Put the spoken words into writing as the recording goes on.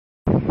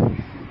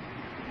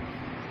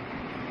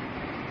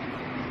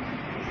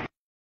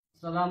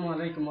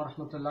Assalamualaikum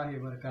warahmatullahi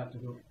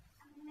wabarakatuh.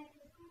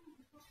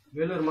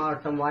 Vellore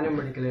மாவட்டம்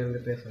வாணியம்படியில் இருந்து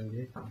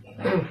பேசுறேன்.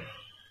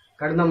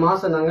 கடந்த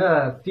மாசம் நாங்க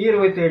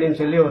தீர்வை தேடின்னு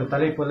சொல்லி ஒரு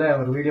தலைப்புல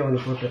ஒரு வீடியோ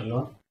ஒன்று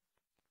போட்டிருந்தோம்.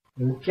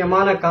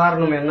 முக்கியமான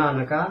காரணம்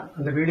என்னன்னாக்கா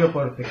அந்த வீடியோ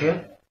போறதுக்கு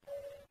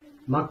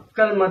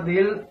மக்கள்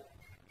மத்தியில்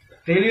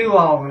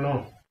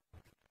தெளிவாகணும்.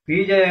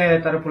 பிஜே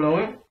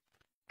தரப்புலும்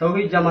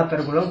தௌஹீத் ஜமாத்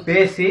தரப்புலும்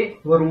பேசி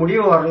ஒரு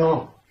முடிவு வரணும்.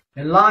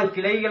 எல்லா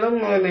கிளைகளும்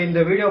இந்த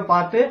வீடியோ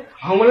பார்த்து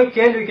அவங்களும்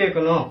கேள்வி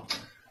கேட்கணும்.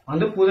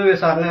 வந்து புது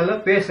விசாரணையில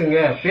பேசுங்க,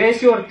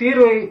 பேசி ஒரு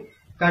தீர்வு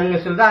கண்ணு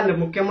சொல்லிதான் அந்த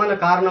முக்கியமான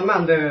காரணமே.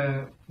 அந்த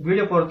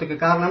வீடியோ போறதுக்கு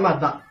காரணமே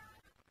அதுதான்.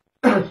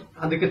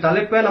 அதுக்கு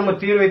தலைப்பே நம்ம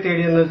தீர்வை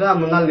தேடி இருந்தது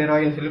முன்னாள்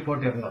நிர்வாகின்னு சொல்லி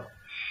போட்டிருந்தோம்.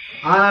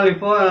 ஆனால்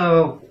இப்போ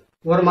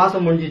ஒரு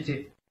மாசம் முடிஞ்சிச்சு.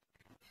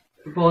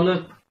 இப்போ வந்து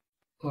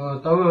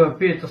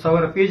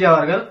சகோதரர் பிஜே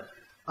அவர்கள்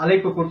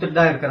அழைப்பு கொடுத்துட்டு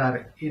தான்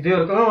இருக்கிறாரு. இது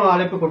வரைக்கும்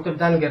அழைப்பு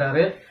கொடுத்துட்டு தான்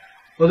இருக்கிறாரு.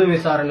 பொது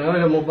விசாரணையோ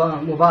இல்லை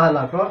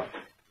முபாகலாக்கோ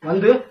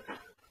வந்து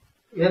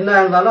என்ன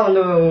இருந்தாலும்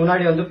வந்து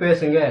முன்னாடி வந்து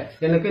பேசுங்க,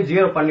 எனக்கு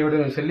 0 பண்ணி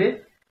விடுங்கன்னு சொல்லி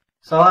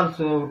சவால்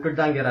விட்டுட்டு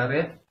தான் இருக்கிறாரு.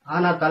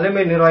 ஆனா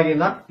தலைமை நிர்வாகி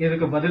தான்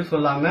இதுக்கு பதில்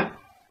சொல்லாம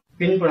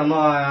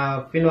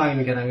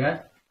பின்வாங்கிக்கிறாங்க.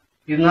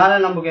 இதனால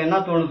நமக்கு என்ன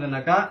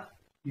தோணுதுன்னாக்கா,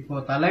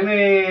 இப்போ தலைமை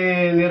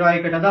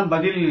நிர்வாகி கிட்ட தான்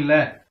பதில் இல்லை,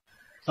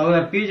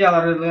 சகோதரர் பிஜே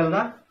அவர்கள்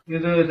தான்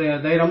இது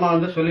தைரியமா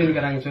வந்து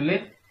சொல்லியிருக்கிறாங்க சொல்லி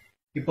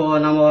இப்போ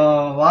நம்ம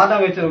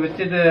வாதம்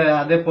வச்சது.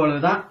 அதே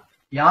போலதான்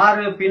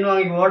யாரு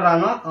பின்வாங்கி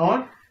ஓடுறானோ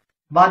அவன்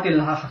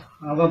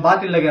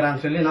பாத்தில்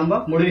இருக்கிறான்னு சொல்லி நம்ம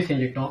முடிவு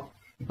செஞ்சுட்டோம்.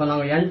 இப்போ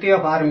நாங்க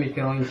NTF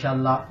ஆரம்பிக்கிறோம்.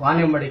 இன்ஷால்லா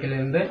வாணியம்படியில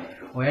இருந்து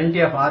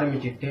NTF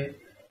ஆரம்பிச்சுட்டு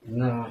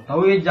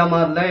தௌஹீத்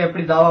ஜமாத்ல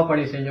எப்படி தாவா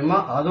பணி செஞ்சோமோ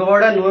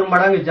அதோட 100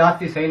 மடங்கு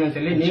ஜாஸ்தி செய்யணும்னு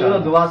சொல்லி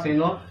நீங்களும் துவா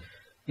செய்யணும்.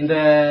 இந்த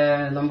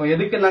நம்ம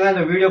எதுக்கு நாங்க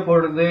இந்த வீடியோ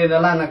போடுறது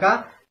இதெல்லாம்னாக்கா,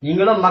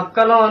 நீங்களும்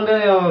மக்களும் வந்து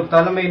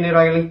தலைமை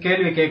நிர்வாகிகளுக்கு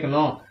கேள்வி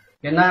கேட்கணும்.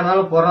 என்ன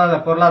இருந்தாலும்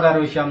பொருளாதார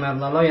விஷயமா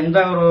இருந்தாலும்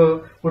எந்த ஒரு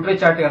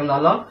குற்றச்சாட்டு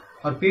இருந்தாலும்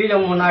ஒரு பிஜே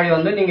முன்னாடி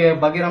வந்து நீங்க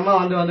பகிரமா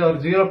வந்து ஒரு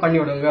 0 பண்ணி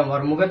விடுங்க,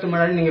 ஒரு முகத்து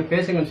முன்னாடி நீங்க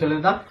பேசுங்கன்னு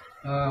சொல்லிதான்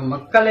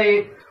மக்களை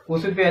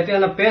உசுப்பேற்றி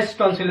அந்த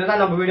பேசிட்டோம்னு சொல்லிதான்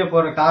நம்ம வீடியோ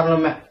போடுற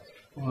காரணமே.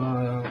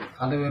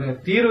 அது ஒரு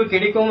தீர்வு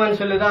கிடைக்கும்னு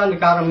சொல்லிதான் அந்த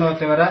காரணமே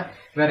தவிர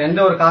வேற எந்த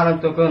ஒரு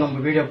காரணத்துக்கும்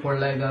நம்ம வீடியோ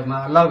போடல. இது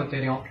அல்லாஹ்வுக்கு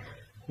தெரியும்.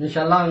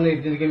 இன்ஷா அல்லாஹ் வந்து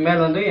இதுக்கு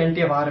மேல் வந்து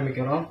NTF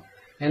ஆரம்பிக்கிறோம்.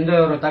 எந்த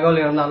ஒரு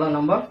தகவல் இருந்தாலும்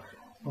நம்ம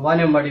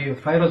வாணியம்பாடி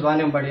ஃபைரோஸ்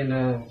வாணியம்பாடி இந்த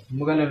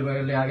முகநூல்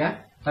வழியாக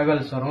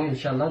தகவல் சொல்றோம்.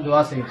 இன்ஷா அல்லாஹ்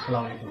துஆ செய்யுங்க.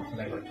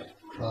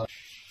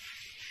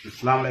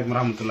 அஸ்ஸலாமு அலைக்கும்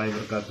வரஹ்மத்துல்லாஹி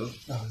வபரகாத்துஹு.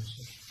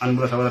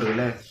 அன்புள்ள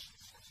சகோதரர்களே,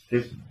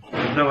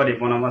 பிப்ரவரி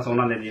போன மாதம்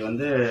 1ஆம் தேதி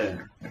வந்து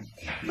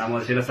நம்ம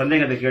சில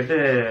சந்தேகத்தை கேட்டு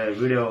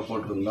வீடியோ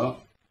போட்டிருந்தோம்.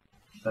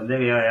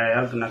 சந்தேகம்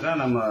யாருக்குனாக்கா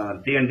நம்ம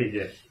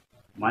TNTJ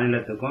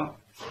மாநிலத்துக்கும்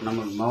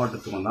நம்ம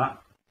மாவட்டத்துக்கும் தான்.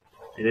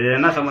 இது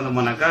என்ன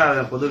சம்பந்தமானாக்கா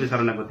பொது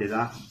விசாரணை பற்றி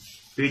தான்.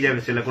 பிஜே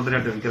சில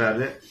குற்றச்சாட்டு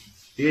வைக்கிறாரு.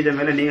 பிஜே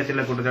மேலே நீங்கள்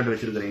சில குற்றச்சாட்டு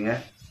வச்சிருக்கிறீங்க.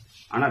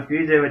 ஆனால்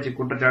பிஜே வச்சு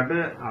குற்றச்சாட்டு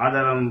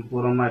ஆதாரம்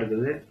பூர்வமாக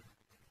இருக்குது.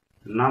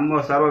 நம்ம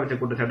சார்பா வச்ச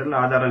குற்றச்சாட்டுல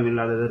ஆதாரம்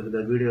இல்லாதது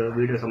இருக்குது.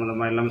 வீடியோ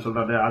சம்பந்தமா எல்லாமே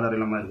சொல்றது ஆதாரம்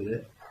இல்லாம இருக்குது.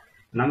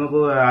 நமக்கு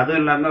அதுவும்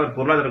இல்லாம ஒரு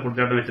பொருளாதார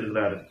குற்றச்சாட்டு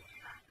வச்சிருக்கிறாரு.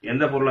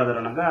 எந்த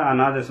பொருளாதாரம்னாக்கா,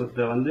 அநாத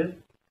சொத்தை வந்து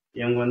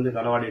இவங்க வந்து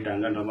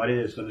களவாடிட்டாங்கன்ற மாதிரி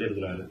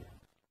சொல்லியிருக்கிறாரு.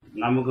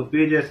 நமக்கு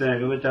பிஜே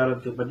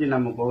விபச்சாரத்தை பத்தி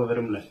நம்ம போக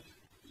விரும்பல.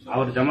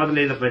 அவர்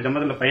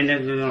ஜமாத்துல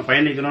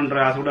பயணிக்கணும்ன்ற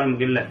ஆசை கூட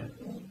நமக்கு இல்லை.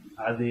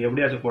 அது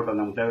எப்படியாச்சும் போட்டோம்,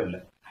 நமக்கு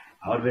தேவையில்லை.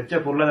 அவர்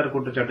வச்ச பொருளாதார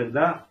குற்றச்சாட்டுக்கு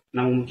தான்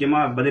நம்ம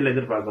முக்கியமா பதில்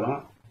எதிர்பார்க்கிறோம்.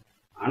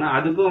 ஆனா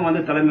அதுக்கும் வந்து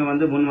தலைமை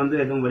வந்து முன் வந்து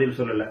எதுவும் பதில்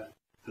சொல்லல.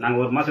 நாங்க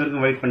ஒரு மாசம்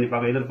வரைக்கும் வெயிட் பண்ணி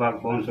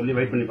எதிர்பார்ப்போம்னு சொல்லி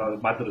வெயிட் பண்ணி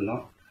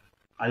பார்த்துருந்தோம்.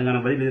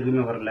 அதுக்கான பதில்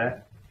எதுக்குமே வரல.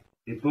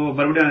 இப்போ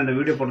மறுபடியும் அந்த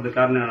வீடியோ போடுறதுக்கு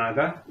காரணம்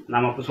என்னன்னாக்கா,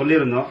 நாம அப்போ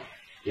சொல்லியிருந்தோம்,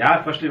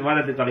 யார் ஃபர்ஸ்ட்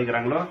விவாதத்துக்கு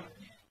அழைக்கிறாங்களோ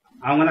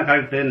அவங்க தான்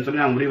கரெக்டுன்னு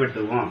சொல்லி நாங்கள் முடிவு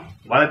எடுத்துக்குவோம்,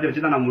 வாதத்தை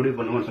வச்சு தான் நம்ம முடிவு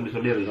பண்ணுவோம்னு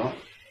சொல்லியிருந்தோம்.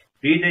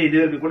 பிஜே இது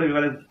வரைக்கும் கூட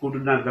விவாதத்தை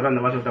கூப்பிட்டு தான் இருக்காரு,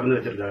 அந்த வாசல் திறந்து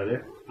வச்சிருக்காரு.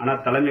 ஆனா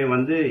தலைமை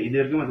வந்து இது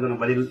வரைக்கும் அதுக்கான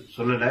பதில்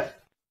சொல்லல.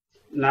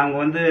 நாங்க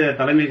வந்து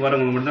தலைமைக்கு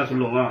வரவங்க மட்டும் தான்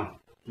சொல்லுவோம்,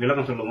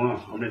 விளக்கம் சொல்லுவோம்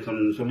அப்படின்னு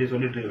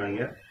சொல்லிட்டு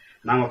இருக்காங்க.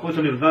 நாங்க அப்போ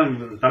சொல்லியிருக்கோம்,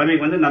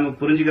 தலைமைக்கு வந்து நமக்கு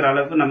புரிஞ்சுக்கிற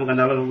அளவுக்கு நமக்கு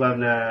அந்த அளவுக்கு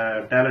அந்த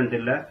டேலண்ட்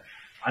இல்லை.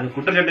 அது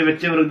குற்றச்சாட்டு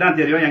வச்சவருக்கு தான்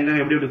தெரியும் எங்க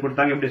எப்படி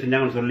கொடுத்தாங்க, எப்படி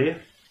செஞ்சாங்கன்னு சொல்லி.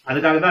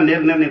 அதுக்காக தான்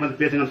நேர் நீங்க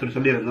வந்து பேசுங்கன்னு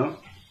சொல்லியிருந்தோம்.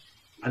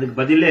 அதுக்கு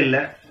பதிலே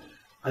இல்லை.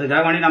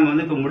 அதுக்காக வேண்டி நம்ம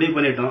வந்து இப்போ முடிவு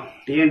பண்ணிட்டோம்,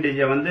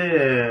 TNTJ வந்து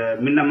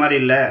முன்ன மாதிரி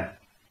இல்லை,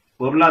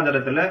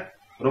 பொருளாதாரத்துல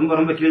ரொம்ப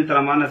ரொம்ப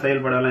கீழ்த்தரமான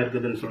செயல்பாடெல்லாம்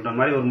இருக்குதுன்னு சொல்ற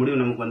மாதிரி ஒரு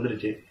முடிவு நமக்கு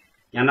வந்துருச்சு.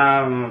 ஏன்னா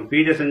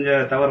பிஜே செஞ்ச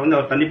தவறு வந்து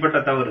அவர் தனிப்பட்ட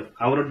தவறு,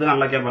 அவருக்கு தான்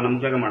நல்லா கேட்பான்,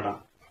 நம்ம கேட்க மாட்டான்.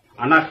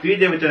 ஆனா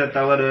பிஜே வச்ச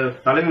தவறு,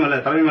 தலைமை மேல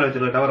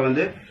வச்சிருக்க தவறு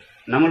வந்து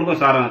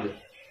நம்மளுக்கும் சாரம். அது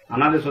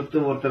அனாதை சொத்து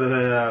ஒருத்தர்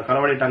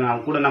களவாடிட்டாங்க,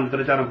 அவங்க கூட நம்ம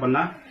பிரச்சாரம்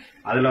பண்ணா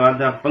அதுல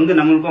அந்த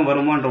பங்கு நம்மளுக்கும்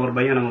வருமோன்ற ஒரு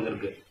பயம் நமக்கு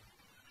இருக்கு.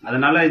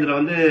 அதனால இதுல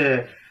வந்து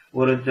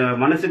ஒரு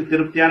மனசுக்கு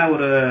திருப்தியான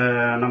ஒரு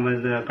நம்ம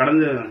இது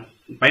கடந்து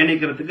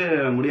பயணிக்கிறதுக்கு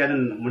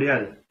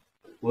முடியாது.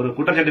 ஒரு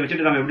குற்றச்சாட்டு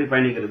வச்சுட்டு நம்ம எப்படி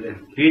பயணிக்கிறது?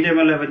 பிஜே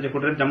மேல வச்ச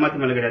குற்றச்சாட்டு ஜமாத்து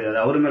மேல கிடையாது, அது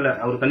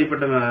அவர்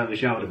தனிப்பட்ட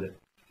விஷயம் வருது.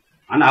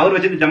 ஆனா அவர்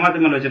வச்சது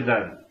ஜமாத்து மேல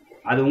வச்சிருக்காரு.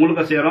 அது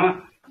உங்களுக்கும் சேரும்,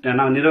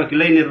 நான்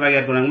கிளை நிர்வாகியா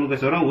இருக்கணும்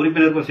உங்களுக்கும் சேரும்,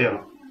 உறுப்பினருக்கும்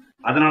சேரும்.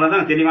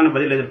 அதனாலதான் தெளிவான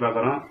பதில்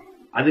எதிர்பார்க்கிறோம்.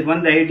 அதுக்கு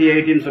வந்து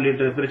ஐடின்னு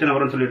சொல்லிட்டு பிரச்சனை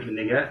வரும்னு சொல்லிட்டு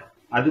இருந்தீங்க.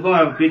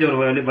 அதுக்கும் பிஜே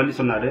ஒரு வழி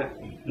சொன்னாரு.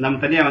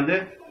 நம்ம தனியா வந்து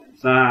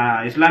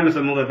இஸ்லாமிய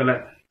சமூகத்தில்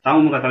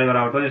தமுக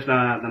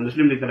தலைவராகட்டும்,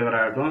 முஸ்லீம் லீக்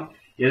தலைவராகட்டும்,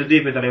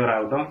 SDP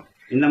தலைவராகட்டும்,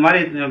 இந்த மாதிரி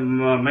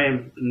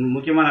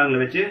முக்கியமான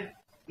ஆளுங்களை வச்சு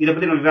இதை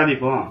பற்றி நம்ம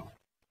விவாதிப்போம்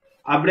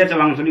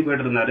அப்படியாச்சும் வாங்க சொல்லி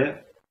போயிட்டு இருந்தாரு.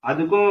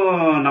 அதுக்கும்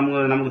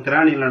நமக்கு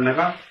திராணி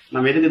இல்லைன்னாக்கா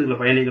நம்ம எதுக்கு இதுல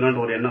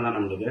பயணிக்கணும்ன்ற ஒரு எண்ணம் தான்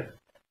நம்மளுக்கு.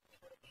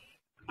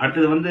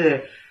 அடுத்தது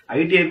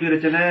ஐடிஐ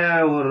பிரச்சனை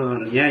ஒரு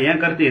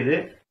என் கருத்து இது.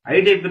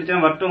 ஐடிஐ பிரச்சனை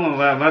வரட்டும்,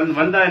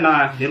 வந்தா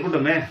நான்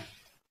இருக்கட்டுமே.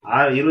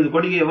 20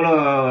 கோடிக்கு எவ்வளோ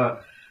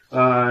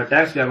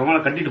டேக்ஸ் கேட்கவங்கள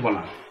கட்டிட்டு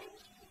போகலாம்.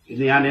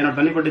 இது என்னோட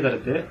தனிப்பட்ட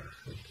கருத்து.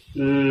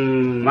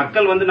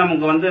 மக்கள்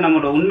நமக்கு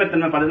நம்மளோட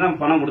உண்மைத்தன்மை பார்த்து தான்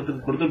பணம்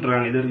கொடுத்துட்டு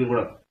இருக்காங்க. இது வரைக்கும்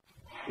கூட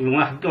இவங்க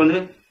ஹக்கு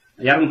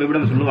யாருக்கும் போய்விட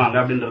சொல்லுவாங்க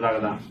அப்படின்றதுக்காக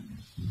தான்.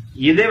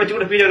 இதே வச்சு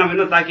கூட பிஜே நம்ம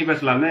இன்னும் தாக்கி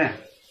பேசலாமே.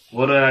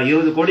 ஒரு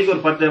 20 கோடிக்கு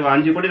ஒரு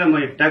 5 கோடி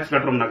நம்ம டேக்ஸ்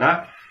கட்டுறோம்னாக்கா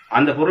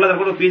அந்த பொருளாதார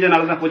கூட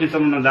பிஜேனால தான் போச்சு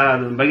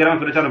பகிரமா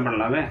பிரச்சாரம்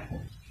பண்ணலாமே.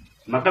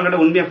 மக்கள்கிட்ட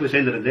உண்மையா போய்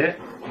சேர்ந்துருது.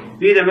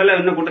 பிஜே மேல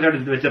இன்னும்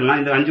குற்றச்சாட்டு வச்சிடலாம்.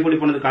 இந்த 5 கோடி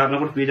போனதுக்கு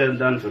காரணம் கூட பிஜே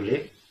இருந்தான்னு சொல்லி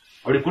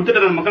அப்படி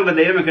கொடுத்துட்டு நம்ம மக்களுக்கு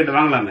தைரியமா கேட்டு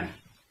வாங்கலாமே.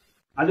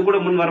 அது கூட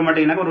முன் வர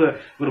மாட்டேங்கன்னாக்கா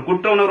ஒரு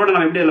குற்ற உணர்வோட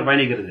நம்ம எப்படி அதில்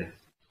பயணிக்கிறது?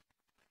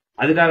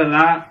 அதுக்காக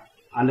தான்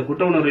அந்த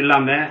குற்ற உணர்வு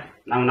இல்லாம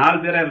நாங்க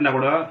 4 பேரா இருந்தா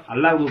கூட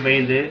அல்லாஹ்வுக்கு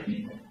பயந்து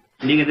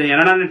நீங்க இதை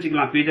என்ன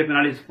நினைச்சுக்கலாம். பிஜேபி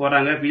நாளைக்கு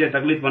போறாங்க, பிஜே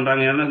தக்லீத்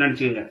பண்றாங்க, என்ன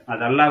நினைச்சுக்கோங்க.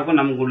 அது அல்லாஹ்வுக்கும்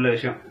நமக்கு உள்ள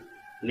விஷயம்.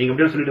 நீங்க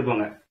எப்படின்னு சொல்லிட்டு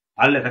போங்க.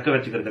 அதில் தக்க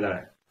வச்சுக்கிறதுக்காக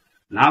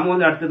நாம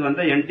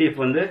அடுத்தது NTF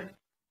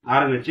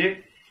ஆரம்பிச்சு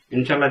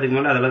இன்ஷால்லா இதுக்கு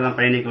மேல அதில் தான்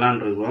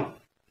பயணிக்கலான் இருக்கோம்.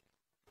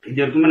 இது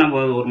வரைக்குமே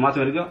நம்ம ஒரு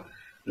மாசம் வரைக்கும்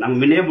நம்ம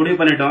முன்னே முடிவு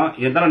பண்ணிட்டோம்.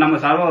 இருந்தாலும் நம்ம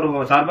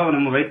சார்பாக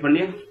நம்ம வெயிட்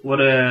பண்ணி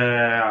ஒரு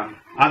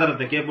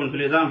ஆதாரத்தை கேட்போம்னு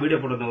சொல்லி தான் வீடியோ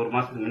போட்டிருந்தோம் ஒரு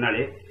மாசத்துக்கு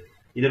முன்னாடி.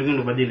 இது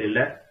வரைக்கும் பதில்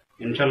இல்லை.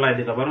 இன்ஷால்லா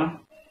இதுக்கப்புறம்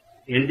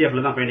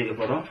NTFல தான் பயணிக்க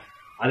போறோம்.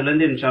 அதுல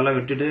இருந்து இன்ஷால்லா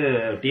விட்டுட்டு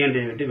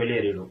TNJ விட்டு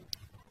வெளியேறிடுவோம்.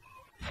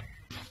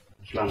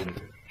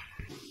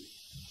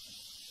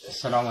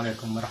 அஸ்ஸலாமு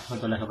அலைக்கும்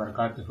வரஹ்மத்துல்லாஹி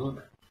வபரகாத்துஹு.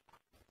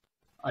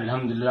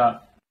 அல்ஹம்துலில்லாஹ்.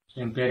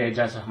 என் பேர்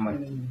ஏஜாஸ்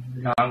அஹமத்.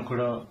 நான்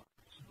கூட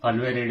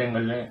பல்வேறு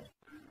இடங்கள்ல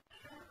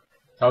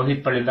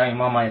தௌஹீத் பள்ளியில் தான்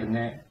இமாமா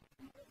இருந்தேன்.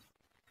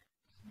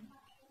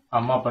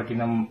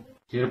 அம்மாப்பட்டினம்,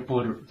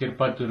 திருப்பூர்,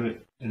 திருப்பத்தூர்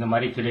இந்த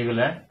மாதிரி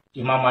கிளைகளை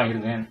இமாமா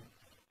இருந்தேன்.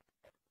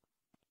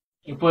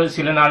 இப்போ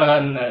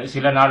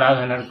சில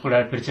நாளாக நடக்கூட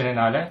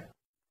பிரச்சனைனால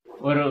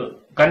ஒரு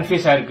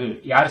கன்ஃபியூஸா இருக்கு.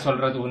 யார்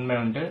சொல்றது உண்மை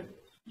உண்டு,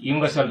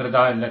 இவங்க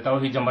சொல்றதா இல்ல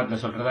தௌஹீத் ஜமாத்ல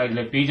சொல்றதா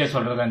இல்ல பிஜே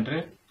சொல்றதான்று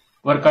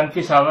ஒரு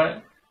கன்ஃபியூஸாக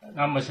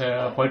நம்ம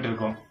போயிட்டு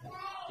இருக்கோம்.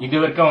 இது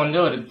வரைக்கும்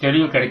ஒரு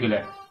தெளிவு கிடைக்கல.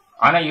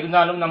 ஆனா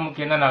இருந்தாலும்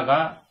நமக்கு என்னன்னாக்கா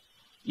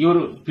இவரு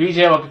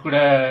பிஜே வைக்கக்கூட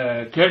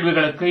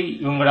கேள்விகளுக்கு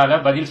இவங்களால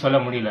பதில் சொல்ல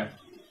முடியல.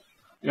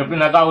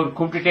 எப்படின்னாக்கா அவர்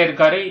கூப்பிட்டுட்டே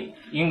இருக்காரு,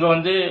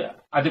 இங்க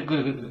அதுக்கு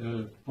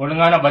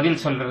ஒழுங்கான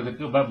பதில்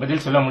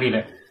சொல்ல முடியல.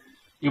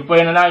 இப்போ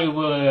என்னன்னா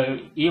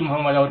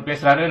முகமது அவர்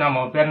பேசுறாரு,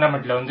 நம்ம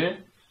பேர்னாமெட்ல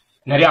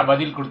நிறைய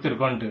பதில்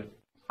கொடுத்துருக்கோன்ட்டு.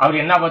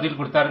 அவர் என்ன பதில்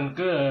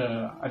கொடுத்தாருன்னு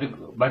அதுக்கு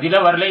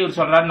பதில வரல. இவர்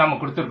சொல்றாரு நம்ம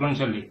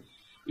கொடுத்துருக்கோம்னு சொல்லி.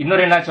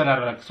 இன்னொரு என்ன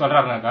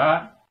சொல்றாருனாக்கா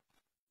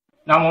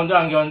நாம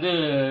அங்க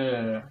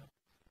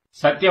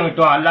சத்தியம்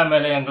விட்டோம், அல்லா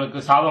மேல எங்களுக்கு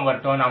சாபம்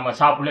வரட்டும், நாம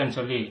சாப்பிடலன்னு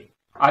சொல்லி.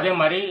 அதே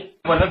மாதிரி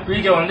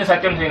பிஜே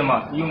சத்தியம் செய்யணுமா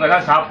இவங்க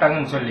தான்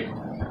சாப்பிட்டாங்கன்னு சொல்லி.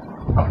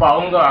 அப்ப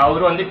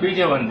அவரு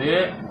பிஜே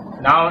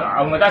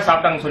அவங்க தான்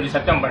சாப்பிட்டாங்கன்னு சொல்லி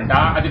சத்தியம்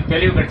பண்ணிட்டா அதுக்கு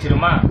தெளிவு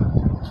கிடைச்சிருமா?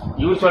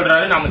 இவர்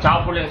சொல்றாரு நாம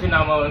சாப்பிடலன்னு சொல்லி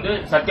நாம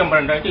சத்தியம்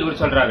பண்ணிட்டு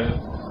இவர் சொல்றாரு.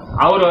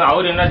 அவரு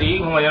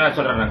இவங்க என்ன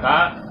சொல்றாருனாக்கா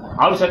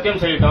அவர்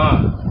சத்தியம் செய்யட்டும்,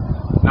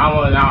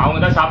 அவங்க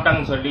தான்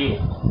சாப்பிட்டாங்கன்னு சொல்லி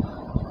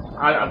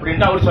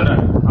அப்படின்ட்டு அவர்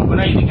சொல்றாரு.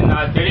 அப்படின்னா இதுக்கு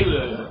நான் தெளிவு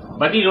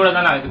பதிலோட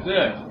தானே அதுக்கு.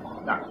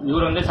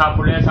 இவர்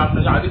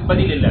சாப்பிடல அதுக்கு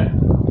பதில் இல்ல.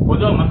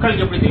 பொதுவாக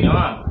மக்களுக்கு எப்படி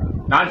தெரியும்?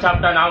 நான்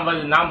சாப்பிட்டா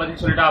நான்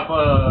பதில் சொல்லிட்டா அப்போ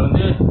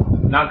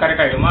நான்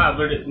கரெக்ட் ஆயிடுமா?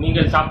 அப்படி நீங்க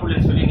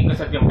சாப்பிடலன்னு சொல்லி நீங்க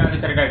சத்தியம் பண்ணா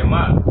அது கரெக்ட்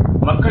ஆயிடுமா?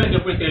 மக்களுக்கு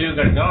எப்படி தெளிவு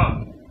கிடைக்கும்?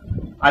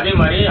 அதே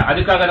மாதிரி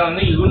அதுக்காக தான்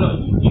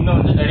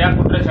இன்னும் நிறைய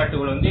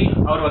குற்றச்சாட்டுகள்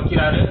அவர்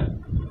வைக்கிறாரு.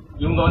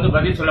 இவங்க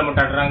பதில் சொல்ல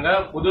மாட்டாடுறாங்க.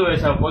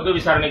 பொது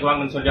விசாரணைக்கு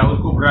வாங்கன்னு சொல்லி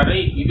அவர் கூப்பிடுறாரு.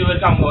 இது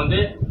வரைக்கும் அவங்க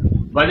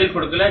பதில்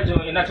கொடுக்கல.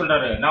 என்ன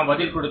சொல்றாரு, நான்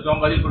பதில்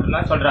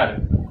கொடுத்தோம் சொல்றாரு.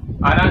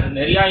 ஆனா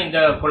நிறைய இந்த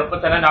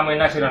குழப்பத்தெல்லாம் நாம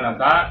என்ன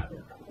செய்யறோம்னாக்கா,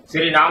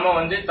 சரி நாம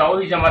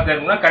தௌஹீத் ஜமாத்ல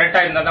இருக்கோம்னா கரெக்டா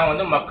இருந்தா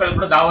தான் மக்கள்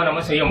கூட தாவா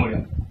நம்ம செய்ய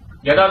முடியும்.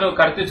 ஏதாவது ஒரு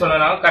கருத்து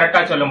சொன்னாலும் கரெக்டா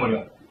சொல்ல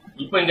முடியும்.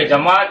 இப்ப இங்க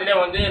ஜமாத்திலே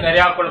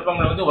நிறைய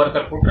குழப்பங்கள்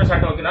ஒருத்தர்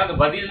குற்றச்சாட்டு வைக்கணும், அது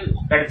பதில்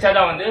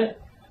கிடைச்சாதான்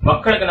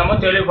மக்களுக்கு நம்ம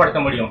தெளிவுபடுத்த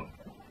முடியும்.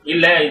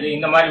 இல்ல இது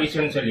இந்த மாதிரி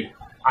விஷயம்னு சொல்லி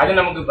அது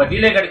நமக்கு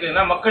பதிலே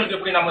கிடைக்குதுன்னா மக்களுக்கு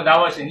எப்படி நம்ம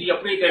தாவா செஞ்சு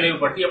எப்படி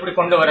தெளிவுபடுத்தி எப்படி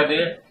கொண்டு வர்றது?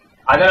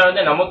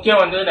 அதனால நமக்கே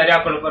நிறைய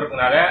குழப்பம்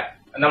இருக்கனால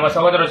நம்ம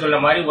சகோதரர் சொல்ல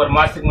மாதிரி ஒரு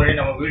மாசத்துக்கு முன்னாடி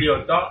நம்ம வீடியோ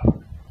எடுத்தோம்.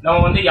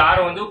 நம்ம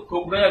யாரும்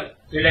கூப்பிடு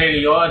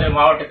கிளையிலையோ அதே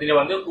மாவட்டத்திலேயோ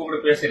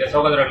கூப்பிட்டு பேசல,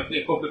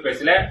 சகோதரர்களுக்கு கூப்பிட்டு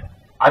பேசல.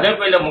 அதே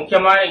போல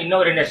முக்கியமான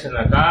இன்னொரு என்ன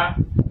சொன்னாக்கா,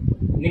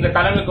 நீங்க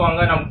தலைமைக்கு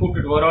வாங்க, நம்ம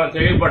கூப்பிட்டு வரோம்,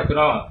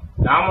 தெளிவுபடுத்துறோம்.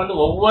 நாம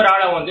ஒவ்வொரு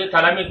ஆளும்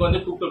தலைமைக்கு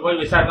கூப்பிட்டு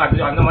போய்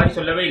விசாரணை அந்த மாதிரி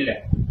சொல்லவே இல்லை.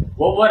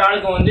 ஒவ்வொரு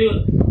ஆளுக்கும்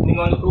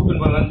நீங்க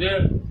கூப்பிட்டு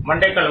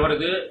மண்டைக்கல்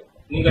வருது,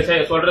 நீங்க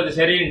சொல்றது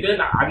சரின்ட்டு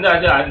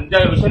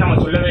அந்த விஷயம்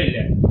நம்ம சொல்லவே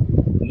இல்லை.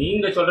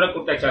 நீங்க சொல்ற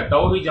குற்றச்சாட்டு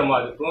தௌஹீத்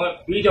ஜமாத்துக்கும்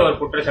பிஜே ஒரு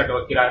குற்றச்சாட்டு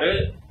வைக்கிறாரு.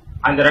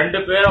 அந்த 2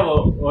 பேரும்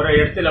ஒரு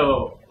இடத்துல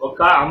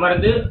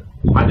அமர்ந்து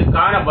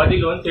அதுக்கான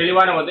பதில்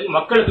தெளிவான பதில்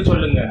மக்களுக்கு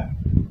சொல்லுங்க.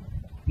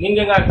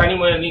 நீங்க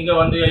தனிமுறை நீங்க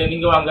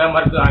வாங்க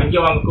மறுக்கு அங்கே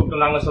வாங்க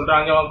கூப்பிட்டு நாங்க சொல்றோம்,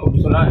 அங்கே வாங்க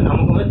கூப்பிட்டு சொன்னா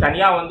நமக்கு வந்து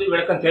தனியா வந்து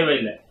விளக்கம்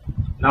தேவையில்லை.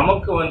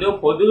 நமக்கு வந்து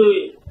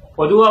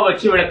பொதுவா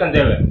வச்சு விளக்கம்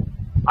தேவை.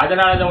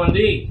 அதனாலதான்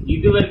வந்து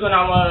இது வரைக்கும்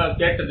நாம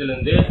கேட்டதுல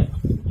இருந்து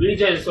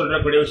பிஜே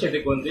சொல்றக்கூடிய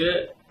விஷயத்துக்கு வந்து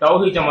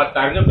தௌஹீத்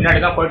ஜமாத்காரங்க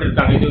பின்னாடிதான் போயிட்டு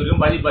இருக்காங்க. இது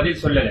வரைக்கும்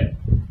பதில் சொல்லல.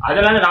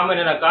 அதனால நாம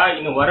என்னன்னாக்கா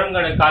இன்னும்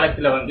வருங்கிற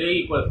காலத்துல வந்து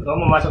இப்போ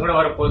ரொம்ப மாசம் கூட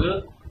வரப்போகுது.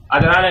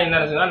 அதனால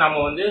என்ன நம்ம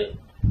வந்து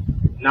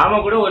நாம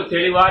கூட ஒரு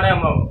தெளிவான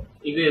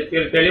இது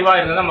தெளிவா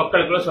இருந்தா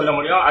மக்களுக்குள்ள சொல்ல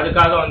முடியும்.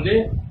 அதுக்காக வந்து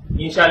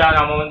இன்ஷா அல்லாஹ்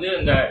நாம வந்து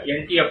இந்த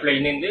என்டிஎஃப்ல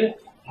இணைந்து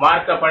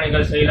மார்க்க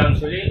பணிகள்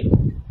செய்யலாம்னு சொல்லி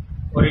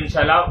ஒரு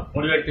இன்ஷா அல்லாஹ்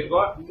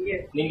முடிவெடுத்துக்கோம்.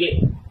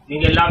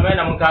 நீங்க எல்லாமே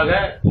நமக்காக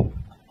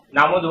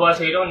நாமும் துவா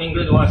செய்யறோம்,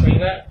 நீங்களும் துவா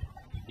செய்யுங்க.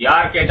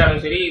 யார்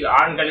கேட்டாலும் சரி,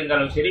 ஆண்கள்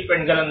இருந்தாலும் சரி,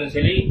 பெண்கள் இருந்தாலும்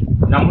சரி,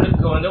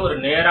 நம்மளுக்கு வந்து ஒரு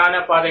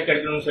நேரான பாதை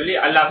கிடைக்கணும்னு சொல்லி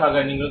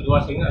அல்லாஹ்க்காக நீங்களும்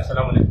துவா செய்யுங்க.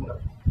 அஸ்ஸலாமு அலைக்கும்.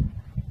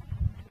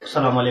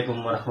 அஸ்ஸலாமு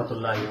அலைக்கும்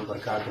வரஹ்மத்துல்லாஹி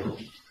வபரகாத்துஹு.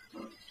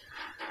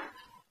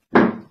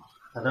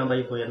 அதான் பை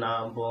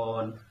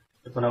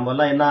இப்போ நம்ம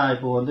எல்லாம் என்ன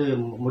இப்போ வந்து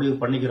முடிவு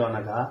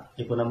பண்ணிக்கிறோம்னாக்கா,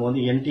 இப்போ நம்ம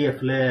வந்து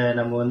என்டிஎஃப்ல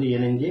நம்ம வந்து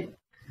இணைஞ்சு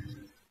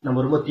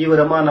நம்ம ரொம்ப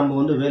தீவிரமா நம்ம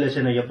வந்து வேலை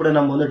செய்யணும். எப்படி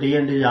நம்ம வந்து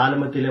டிஎன்டிஜி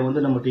ஆரம்பத்தில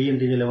வந்து நம்ம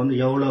டிஎன்டிஜில வந்து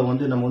எவ்வளவு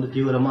வந்து நம்ம வந்து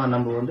தீவிரமா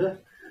நம்ம வந்து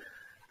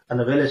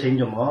அந்த வேலை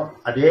செஞ்சோமோ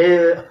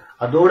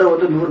அதோட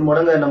வந்து 100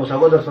 மடங்கு நம்ம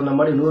சகோதரர் சொன்ன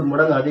மாதிரி 100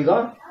 மடங்கு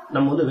அதிகம்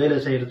நம்ம வந்து வேலை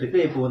செய்யறதுக்கு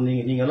இப்போ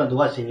நீங்க எல்லாம்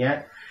துவா செய்யுங்க.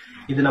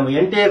 இது நம்ம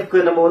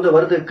என்டிஎஃப்க்கு நம்ம வந்து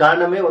வரதுக்கு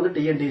காரணமே வந்து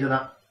டிஎன்டிஜி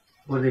தான்,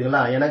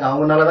 புரியுதுங்களா? எனக்கு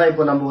அவங்கனாலதான்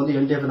இப்போ நம்ம வந்து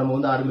என்டிஎஃப் நம்ம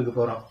வந்து ஆரம்பிக்க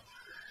போறோம்.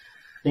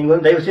 நீங்க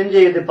வந்து தயவு செஞ்சு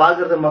இது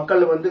பாக்குறது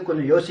மக்கள் வந்து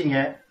கொஞ்சம் யோசிங்க.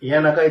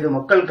 ஏன்னாக்கா இது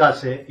மக்கள்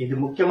காசு. இது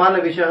முக்கியமான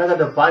விஷயம்.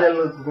 அந்த பாலியல்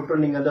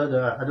குற்றம் நீங்க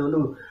அது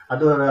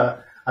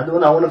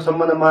வந்து அவனுக்கு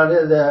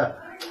சம்பந்தமான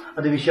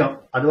அது விஷயம்.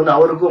 அது வந்து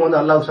அவருக்கும் வந்து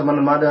அல்லாஹ்வுக்கு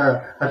சம்பந்தமான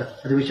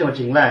அது விஷயம்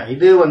வச்சுங்களேன்.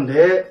 இது வந்து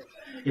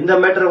இந்த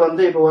மேட்டர்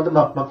வந்து இப்போ வந்து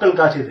மக்கள்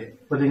காசு இது,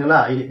 புரியுதுங்களா?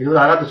 இது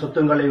ஒரு அராத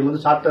சொத்துங்களை இவங்க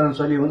வந்து சாப்பிட்டன்னு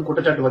சொல்லி வந்து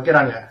குற்றச்சாட்டு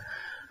வைக்கிறாங்க.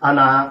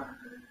 ஆனா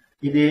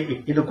இது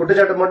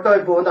குற்றச்சாட்டு மட்டும்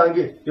இப்போ வந்து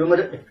அங்கே இவங்க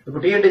இப்போ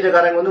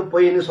டிஎன்டிஜிக்காரங்க வந்து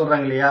பொய்ன்னு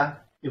சொல்றாங்க இல்லையா?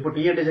 இப்போ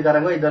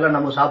டிஎன்டிஜிக்காரங்க இதெல்லாம்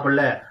நம்ம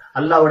சாப்பிடல,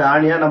 அல்லாவோட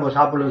ஆணியா நம்ம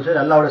சாப்பிடணும் சரி,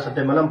 அல்லாவோட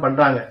சத்தியம் எல்லாம்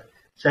பண்றாங்க.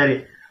 சரி,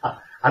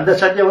 அந்த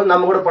சத்தியம் வந்து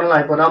நம்ம கூட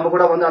பண்ணலாம். இப்போ நாம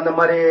கூட வந்து அந்த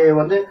மாதிரி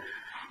வந்து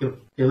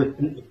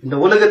இந்த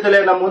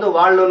உலகத்துல நம்ம வந்து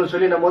வாழணும்னு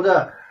சொல்லி நம்ம வந்து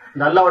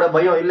இந்த அல்லாவோட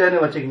பயம்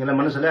இல்லைன்னு வச்சுக்கீங்களேன்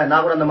மனசுல,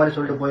 நான் கூட அந்த மாதிரி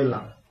சொல்லிட்டு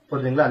போயிடலாம்,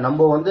 புரியுதுங்களா?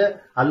 நம்ம வந்து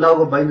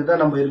அல்லாவுக்கு பயந்து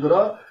தான் நம்ம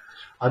இருக்கிறோம்.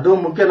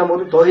 அதுவும் முக்கியம், நம்ம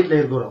வந்து தௌஹீத்ல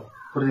இருக்கிறோம்,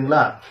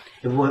 புரியுதுங்களா?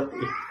 இப்போ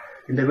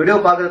இந்த வீடியோ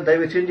பாக்குறது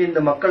தயவு செஞ்சு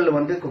இந்த மக்கள்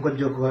வந்து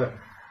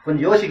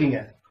கொஞ்சம் யோசிக்குங்க.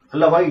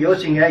 அல்லாஹ்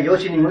யோசி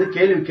நீங்க வந்து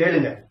கேள்வி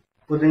கேளுங்க,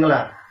 புரியுதுங்களா?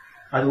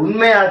 அது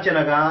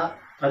உண்மையாச்சுனாக்கா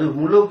அது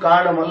முழு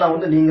காரணம் எல்லாம்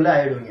வந்து நீங்களே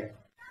ஆயிடுவீங்க,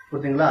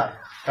 புரியுதுங்களா?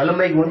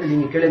 தலைமைக்கு வந்து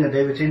நீங்க கேளுங்க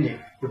தயவு செஞ்சு.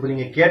 இப்ப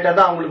நீங்க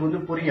கேட்டாதான் அவங்களுக்கு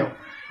வந்து புரியும்.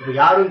 இப்ப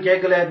யாரும்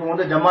கேட்கல. இப்ப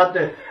வந்து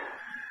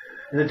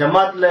இந்த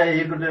ஜமாத்ல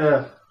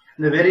இருக்கட்டும்,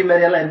 இந்த வெறி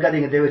மாரி எல்லாம்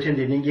இருக்காதீங்க தயவு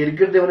செஞ்சு. நீங்க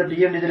இருக்கிறது வந்து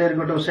டிஎன்டிஜில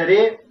இருக்கட்டும் சரி,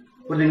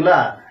 புரியுதுங்களா?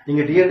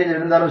 நீங்க டிஎன்டிஜில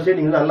இருந்தாலும் சரி,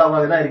 நீங்க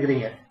அல்லாஹ்வாக தான்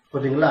இருக்கிறீங்க,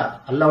 புரியுதுங்களா?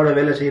 அல்லாவோட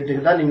வேலை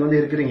செய்யறதுக்கு தான் நீங்க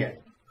வந்து இருக்கிறீங்க.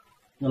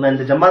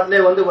 இந்த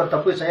ஜமாத்லயே வந்து ஒரு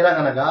தப்பு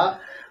செய்யறாங்கனாக்கா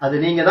அது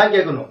நீங்க தான்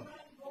கேட்கணும்.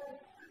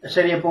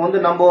 சரி, இப்போ வந்து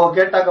நம்ம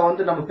கேட்டாக்க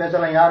வந்து நம்ம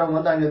பேசலாம். யாரும்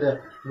வந்து அங்க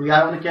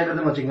யாரும் வந்து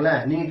கேட்கறதுன்னு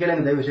வச்சுங்களேன், நீங்க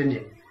கேளுங்க தயவு செஞ்சு.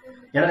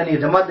 ஏன்னா நீங்க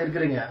ஜமாத்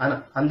இருக்கிறீங்க. ஆனா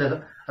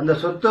அந்த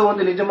சொத்தை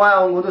வந்து நிஜமா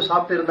அவங்க வந்து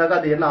சாப்பிட்டு இருந்தாக்கா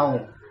அது என்ன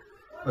ஆகும்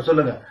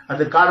சொல்லுங்க?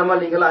 அது காரணமா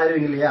நீங்க எல்லாம்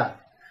ஆயிருவீங்க இல்லையா?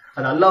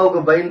 அது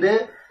அல்லாஹ்வுக்கு பயந்து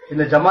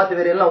இந்த ஜமாத்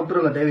வெறியெல்லாம்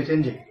விட்டுருங்க தயவு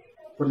செஞ்சு,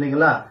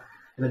 புரியுதுங்களா?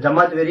 இந்த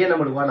ஜமாத் வெறியே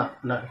நம்மளுக்கு வேணாம்.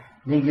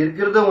 நீங்க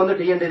இருக்கிறதும் வந்து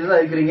டிஎன்டி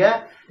தான் இருக்கிறீங்க,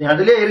 நீங்க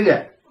அதுலயே இருங்க.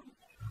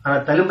 ஆனா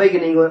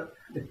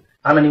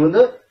நீங்க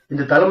வந்து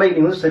இந்த தலைமைக்கு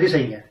நீங்க வந்து சரி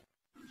செய்யுங்க,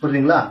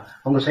 புரியுதுங்களா?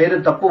 அவங்க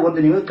செய்யற தப்பு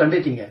வந்து நீங்க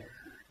கண்டித்தீங்க.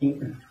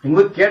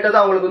 நீங்க கேட்டதா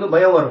அவங்களுக்கு வந்து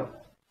பயம் வரும்.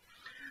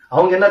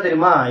 அவங்க என்ன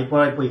தெரியுமா,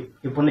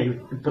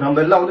 இப்போ நம்ம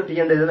எல்லாம் வந்து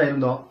டிஎன்டி தான்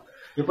இருந்தோம்.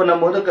 இப்போ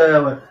நம்ம வந்து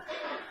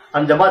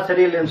அந்த ஜமாத்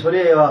சரியில்லைன்னு சொல்லி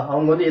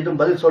அவங்க வந்து எதுவும்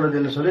பதில் சொல்றது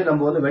இல்லைன்னு சொல்லி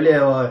நம்ம வந்து வெளியே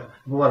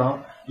போறோம்.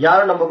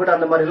 யாரும் நம்ம கிட்ட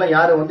அந்த மாதிரி எல்லாம்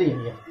யாரும் வந்து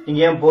நீங்க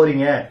ஏன்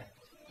போறீங்க,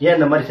 ஏன்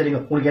இந்த மாதிரி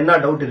சரிங்க, உங்களுக்கு என்ன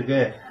டவுட் இருக்கு,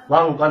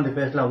 வாங்க உட்கார்ந்து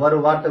பேசலாம், ஒரு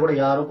வார்த்தை கூட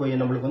யாரும்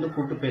நம்மளுக்கு வந்து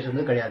கூப்பிட்டு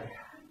பேசுறது கிடையாது,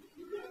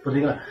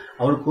 புரியுதுங்களா?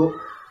 அவரு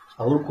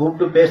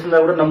கூப்பிட்டு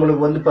பேசினா கூட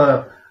நம்மளுக்கு வந்து இப்ப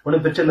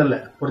ஒன்னும் பிரச்சனை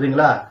இல்லை,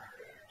 புரியுதுங்களா?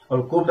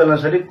 அவர்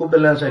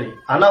கூப்பிடலாம் சரி.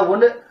 ஆனா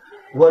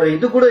ஒரு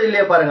இது கூட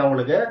இல்லையா பாருங்க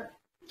அவங்களுக்கு.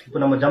 இப்ப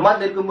நம்ம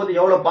ஜமாத் இருக்கும்போது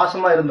எவ்வளவு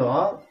பாசமா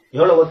இருந்தோம்,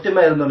 எவ்வளவு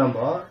ஒத்துமையா இருந்தோம். நம்ம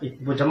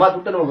இப்போ ஜமாத்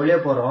விட்டு நம்ம வெளியே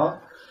போறோம்.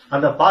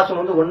 அந்த பாசம்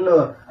வந்து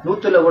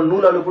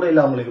 100 கூட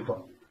இல்லை அவங்களுக்கு. இப்போ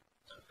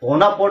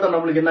போனா போட்டோம்,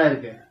 நம்மளுக்கு என்ன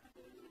இருக்கு?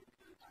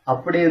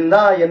 அப்படி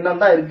இருந்தா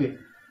என்னன்னு தான் இருக்கு,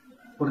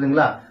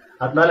 புரியுதுங்களா?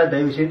 அதனால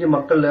தயவு செஞ்சு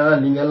மக்கள்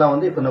நீங்க எல்லாம்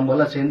வந்து இப்ப நம்ம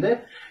எல்லாம் சேர்ந்து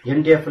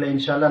என்டிஎஃப்ல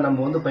இன்ஷா அல்லாஹ்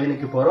நம்ம வந்து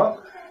பயணிக்க போறோம்.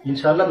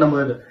 இன்ஷா அல்லாஹ்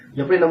நம்ம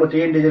எப்படி நம்ம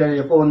டிஎன்டிஜில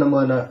எப்போ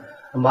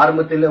நம்ம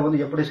ஆரம்பத்தில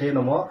வந்து எப்படி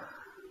செய்யணுமோ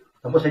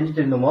நம்ம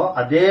செஞ்சுட்டு இருந்தோமோ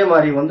அதே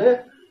மாதிரி வந்து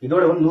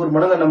இதோட வந்து 100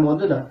 மடங்கு நம்ம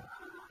வந்து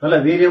நல்லா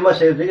வீரியமா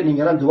செய்யறதுக்கு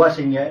நீங்க எல்லாம் துவா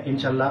செய்யுங்க.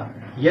 இன்ஷா அல்லாஹ்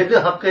எது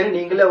ஹக்குன்னு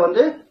நீங்களே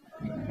வந்து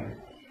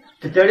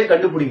தேடி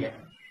கண்டுபிடிங்க.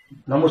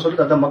 நம்ம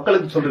சொல்றது அதான்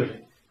மக்களுக்கு சொல்றது,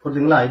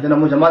 புரியுதுங்களா? இது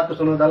நம்ம ஜமாத்துக்கு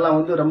சொன்னதெல்லாம்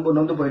வந்து ரொம்ப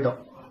நொந்து போயிட்டோம்.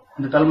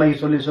 இந்த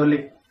தலைமைக்கு சொல்லி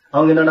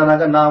அவங்க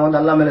என்னன்னாக்கா நான் வந்து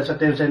அல்லா மேல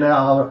சத்தியம் செய்யணும்,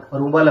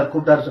 அவர் உபால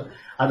கூப்பிட்டாரு,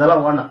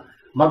 அதெல்லாம் வேணாம்.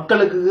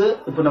 மக்களுக்கு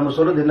இப்ப நம்ம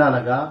சொல்றது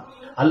என்னன்னாக்கா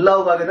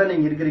அல்லாவுக்காக தான்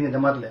நீங்க இருக்கிறீங்க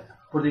ஜமாத்ல,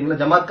 புரியுதுங்களா?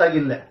 ஜமாத்காக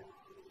இல்ல,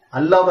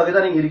 அல்லாவுக்காக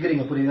தான் நீங்க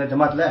இருக்கிறீங்க, புரியுதுங்களா?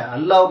 ஜமாத்ல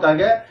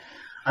அல்லாவுக்காக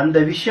அந்த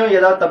விஷயம்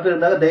ஏதாவது தப்பு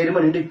இருந்தாலும்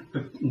தைரியமா நின்று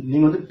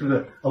நீங்க வந்து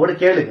அவரோட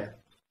கேளுங்க,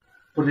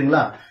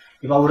 புரியுதுங்களா?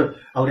 இப்ப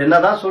அவர்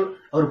என்னதான்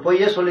அவர்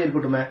பொய்யே சொல்லி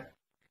இருக்கட்டுமே,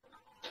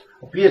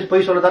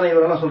 பொய் சொல்லதானே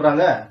இவரெல்லாம்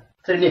சொல்றாங்க.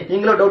 சரி,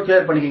 நீங்களும் டவுட்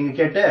கிளியர் பண்ணிக்கிங்க,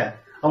 கேட்டு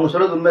அவங்க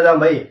சொல்றது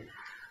உண்மைதான் பை,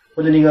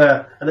 கொஞ்சம் நீங்க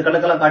அந்த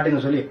கணக்கெல்லாம்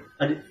காட்டுங்க சொல்லி.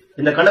 அது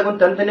இந்த கணக்கு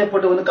வந்து தனித்தனியா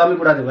போட்டு வந்து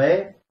காமிக்க கூடாது பை.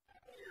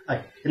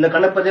 இந்த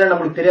கணக்கு பத்தியா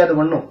நம்மளுக்கு தெரியாது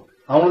ஒண்ணும்,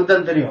 அவங்களுக்கு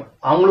தான் தெரியும்,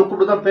 அவங்களுக்கு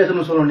கூப்பிட்டு தான்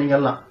பேசணும்னு சொல்லணும். நீங்க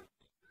எல்லாம்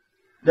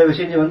இந்த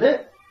விஷயம் வந்து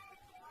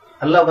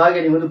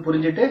அல்லாஹ்வுக்காக நீங்க வந்து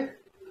புரிஞ்சுட்டு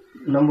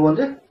நம்ம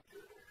வந்து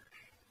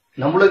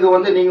நம்மளுக்கு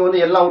வந்து நீங்க வந்து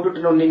எல்லாம்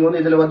விட்டுட்டு நீங்க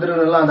வந்து இதுல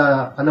வந்துருங்கலாம்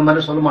அந்த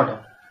மாதிரி சொல்ல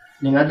மாட்டோம்.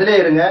 நீங்க அதிலே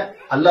இருங்க,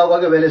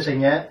 அல்லாஹ்வுக்காக வேலை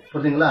செய்யுங்க,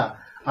 புரியுதுங்களா?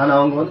 ஆனா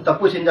அவங்க வந்து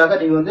தப்பு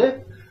செஞ்சாக்க நீங்க வந்து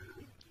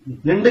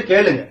நின்று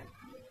கேளுங்க,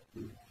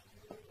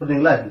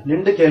 புரியுதுங்களா?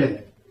 நின்று கேளுங்க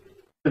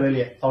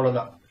வெளியே,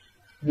 அவ்வளவுதான்.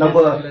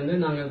 நம்ம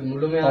நாங்க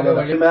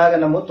முழுமையாக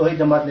நம்ம தொகை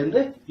ஜமாத்ல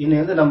இருந்து இனி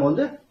வந்து நம்ம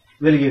வந்து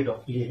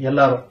வெளியிட்டோம்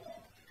எல்லாரும்.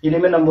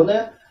 இனிமே நம்ம வந்து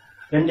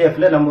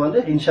என்டிஎஃப்ல நம்ம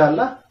வந்து இன்ஷா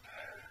அல்லாஹ்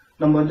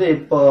நம்ம வந்து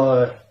இப்போ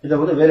இதை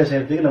வந்து வேலை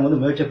செய்யறதுக்கு நம்ம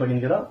வந்து முயற்சி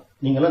பண்ணிக்கிறோம்.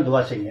 நீங்க எல்லாம்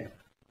துவா செய்யுங்க,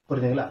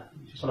 புரியுதுங்களா?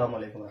 அஸ்ஸலாமு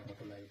அலைக்கும்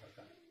வரஹ்மத்துல்லாஹி.